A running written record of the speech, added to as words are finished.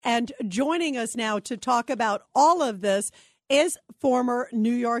And joining us now to talk about all of this is former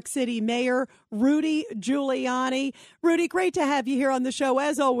New York City Mayor Rudy Giuliani. Rudy, great to have you here on the show,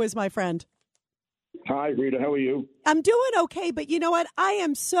 as always, my friend. Hi, Rita. How are you? I'm doing okay, but you know what? I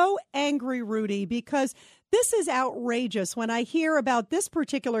am so angry, Rudy, because this is outrageous when I hear about this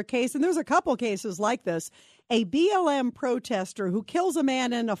particular case, and there's a couple cases like this. A BLM protester who kills a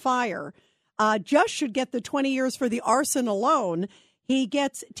man in a fire just should get the 20 years for the arson alone. He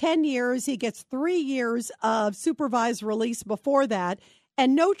gets 10 years. He gets 3 years of supervised release before that,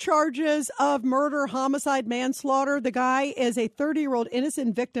 and no charges of murder, homicide, manslaughter. The guy is a 30-year-old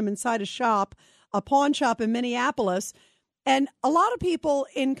innocent victim inside a pawn shop in Minneapolis. And a lot of people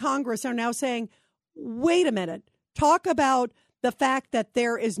in Congress are now saying, wait a minute, talk about the fact that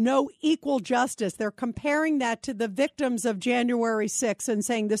there is no equal justice. They're comparing that to the victims of January 6th and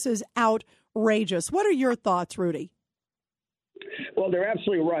saying this is outrageous. What are your thoughts, Rudy? Well, they're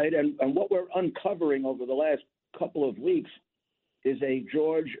absolutely right. And what we're uncovering over the last couple of weeks is a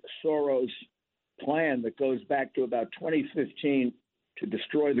George Soros plan that goes back to about 2015 to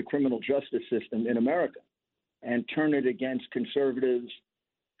destroy the criminal justice system in America and turn it against conservatives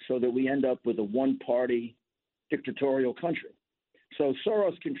so that we end up with a one-party dictatorial country. So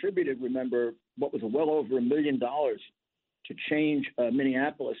Soros contributed, remember, what was well over $1 million to change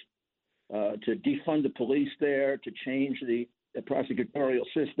Minneapolis, to defund the police there, to change the prosecutorial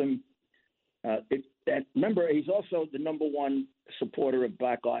system. Remember, he's also the number one supporter of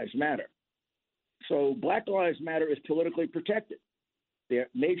Black Lives Matter. So Black Lives Matter is politically protected. Their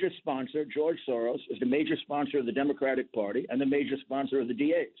major sponsor, George Soros, is the major sponsor of the Democratic Party and the major sponsor of the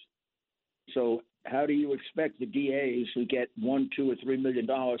DAs. So how do you expect the DAs who get $1, $2, or $3 million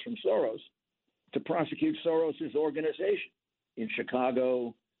from Soros to prosecute Soros's organization in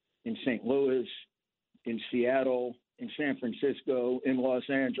Chicago, in St. Louis, in Seattle, in San Francisco, in Los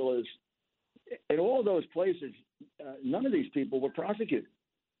Angeles? In all those places, none of these people were prosecuted.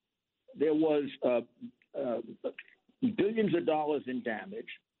 There was billions of dollars in damage,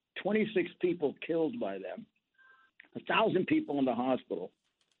 26 people killed by them, 1,000 people in the hospital,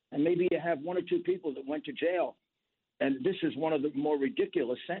 and maybe you have 1 or 2 people that went to jail. And this is one of the more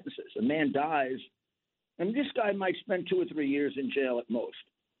ridiculous sentences. A man dies, and this guy might spend 2 or 3 years in jail at most,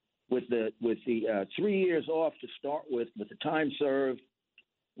 with the 3 years off to start with the time served,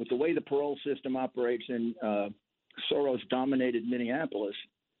 with the way the parole system operates in Soros-dominated Minneapolis.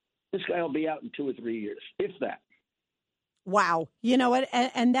 This guy will be out in 2 or 3 years, if that. Wow. You know what?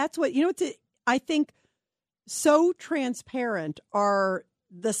 And that's what, I think so transparent are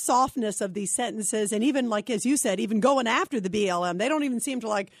the softness of these sentences. And even like, as you said, even going after the BLM, they don't even seem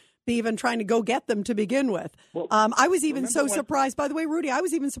to be even trying to go get them to begin with. Well, I was even so surprised, by the way, Rudy, I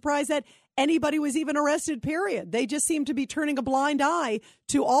was even surprised that anybody was even arrested, period. They just seem to be turning a blind eye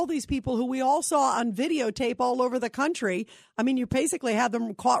to all these people who we all saw on videotape all over the country. I mean, you basically have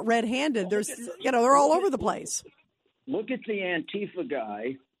them caught red-handed. Well, they're all over the place. Look at the Antifa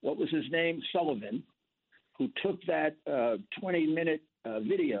guy, what was his name, Sullivan, who took that 20-minute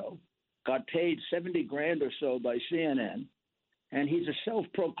video, got paid $70,000 or so by CNN, and he's a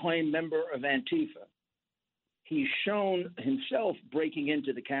self-proclaimed member of Antifa. He's shown himself breaking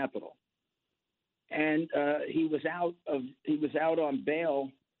into the Capitol, and he was out on bail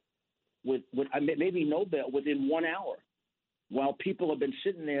with maybe no bail within 1 hour, while people have been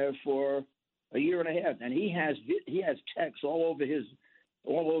sitting there for a year and a half, and he has texts all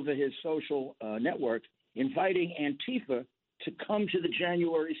over his social network inviting Antifa to come to the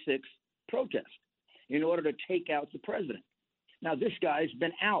January 6th protest in order to take out the president. Now, this guy's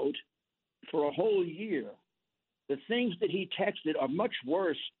been out for a whole year. The things that he texted are much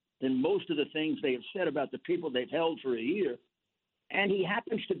worse than most of the things they have said about the people they've held for a year. And he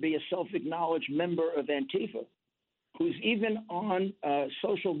happens to be a self-acknowledged member of Antifa, who's even on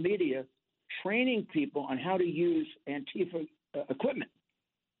social media training people on how to use Antifa equipment.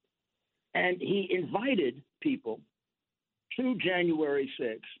 And he invited people to January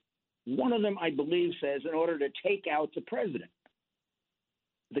 6th. One of them, I believe, says in order to take out the president.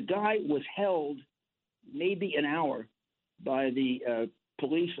 The guy was held maybe an hour by the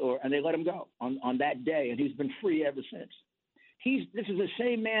police, and they let him go on that day, and he's been free ever since. This is the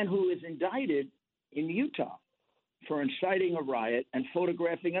same man who is indicted in Utah for inciting a riot and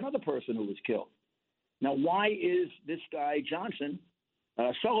photographing another person who was killed. Now, why is this guy John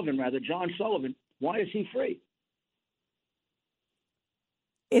Sullivan, why is he free?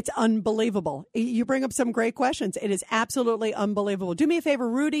 It's unbelievable. You bring up some great questions. It is absolutely unbelievable. Do me a favor,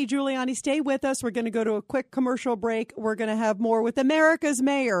 Rudy Giuliani, stay with us. We're going to go to a quick commercial break. We're going to have more with America's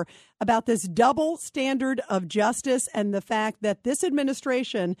mayor about this double standard of justice and the fact that this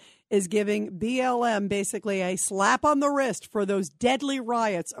administration is giving BLM basically a slap on the wrist for those deadly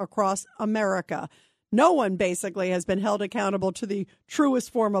riots across America. No one basically has been held accountable to the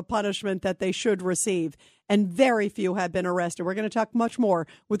truest form of punishment that they should receive, and very few have been arrested. We're going to talk much more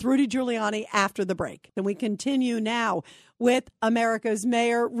with Rudy Giuliani after the break. Then we continue now with America's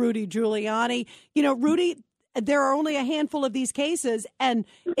mayor, Rudy Giuliani. You know, Rudy, there are only a handful of these cases, and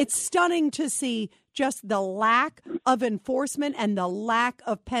it's stunning to see just the lack of enforcement and the lack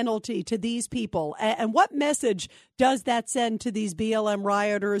of penalty to these people. And what message does that send to these BLM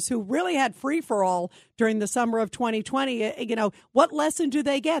rioters who really had free-for-all during the summer of 2020? You know, what lesson do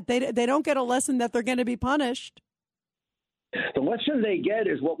they get? They don't get a lesson that they're going to be punished. The lesson they get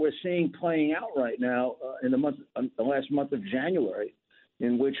is what we're seeing playing out right now in the last month of January,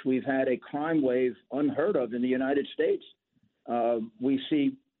 in which we've had a crime wave unheard of in the United States. We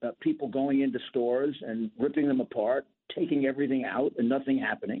see people going into stores and ripping them apart, taking everything out and nothing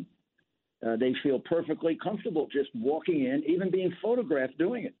happening. They feel perfectly comfortable just walking in, even being photographed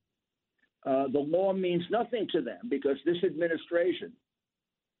doing it. The law means nothing to them because this administration,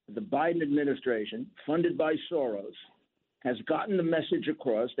 the Biden administration, funded by Soros, has gotten the message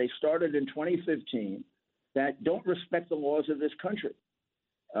across. They started in 2015 that don't respect the laws of this country.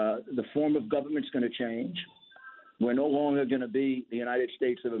 The form of government's going to change. We're no longer going to be the United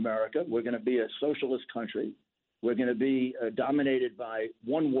States of America. We're going to be a socialist country. We're going to be dominated by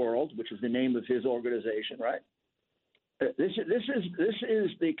one world, which is the name of his organization, right? This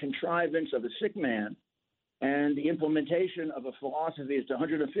is the contrivance of a sick man and the implementation of a philosophy that's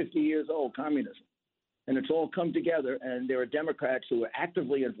 150 years old, communism. And it's all come together, and there are Democrats who are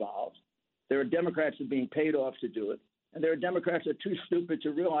actively involved. There are Democrats who are being paid off to do it. And there are Democrats that are too stupid to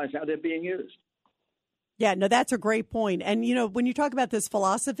realize how they're being used. Yeah, no, that's a great point. And, you know, when you talk about this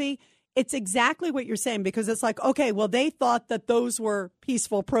philosophy, it's exactly what you're saying, because it's like, okay, well, they thought that those were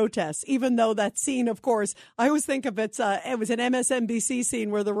peaceful protests, even though that scene, of course, I always think of it was an MSNBC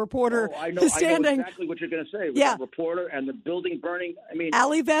scene where the reporter is standing. I know exactly what you're going to say. Yeah. The reporter and the building burning. I mean,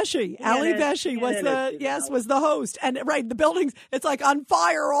 Ali Veshy was the host. And right, the buildings, it's like on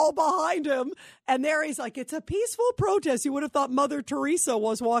fire all behind him. And there he's like, it's a peaceful protest. You would have thought Mother Teresa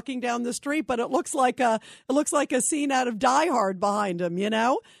was walking down the street, but it looks like a scene out of Die Hard behind him, you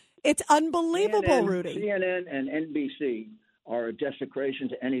know? It's unbelievable, Rudy. CNN and NBC are a desecration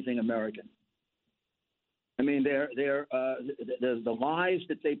to anything American. I mean, the lies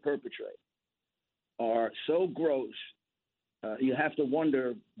that they perpetrate are so gross. You have to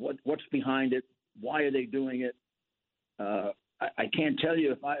wonder what's behind it. Why are they doing it? I can't tell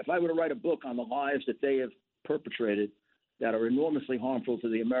you if I were to write a book on the lies that they have perpetrated that are enormously harmful to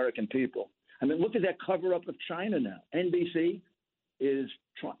the American people. I mean, look at that cover-up of China now. NBC is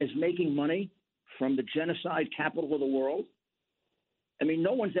making money from the genocide capital of the world. I mean,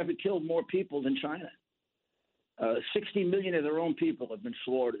 no one's ever killed more people than China. 60 million of their own people have been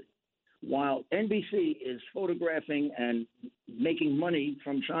slaughtered, while NBC is photographing and making money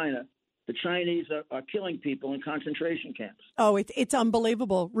from China. The Chinese are killing people in concentration camps. Oh, it's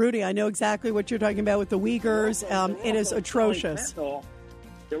unbelievable. Rudy, I know exactly what you're talking about with the Uyghurs. It is atrocious.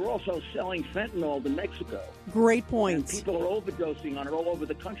 They're also selling fentanyl to Mexico. Great points. And people are overdosing on it all over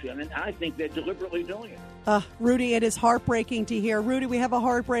the country. I mean, I think they're deliberately doing it. Rudy, it is heartbreaking to hear. Rudy, we have a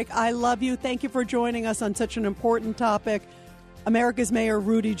heartbreak. I love you. Thank you for joining us on such an important topic. America's Mayor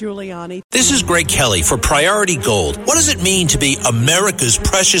Rudy Giuliani. This is Greg Kelly for Priority Gold. What does it mean to be America's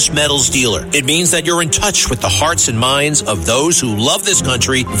precious metals dealer? It means that you're in touch with the hearts and minds of those who love this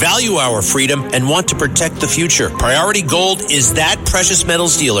country, value our freedom, and want to protect the future. Priority Gold is that precious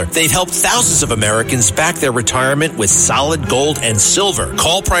metals dealer. They've helped thousands of Americans back their retirement with solid gold and silver.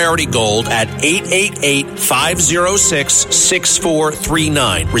 Call Priority Gold at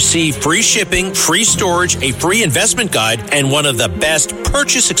 888-506-6439. Receive free shipping, free storage, a free investment guide, and one of the best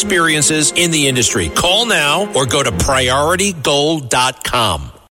purchase experiences in the industry. Call now or go to PriorityGold.com.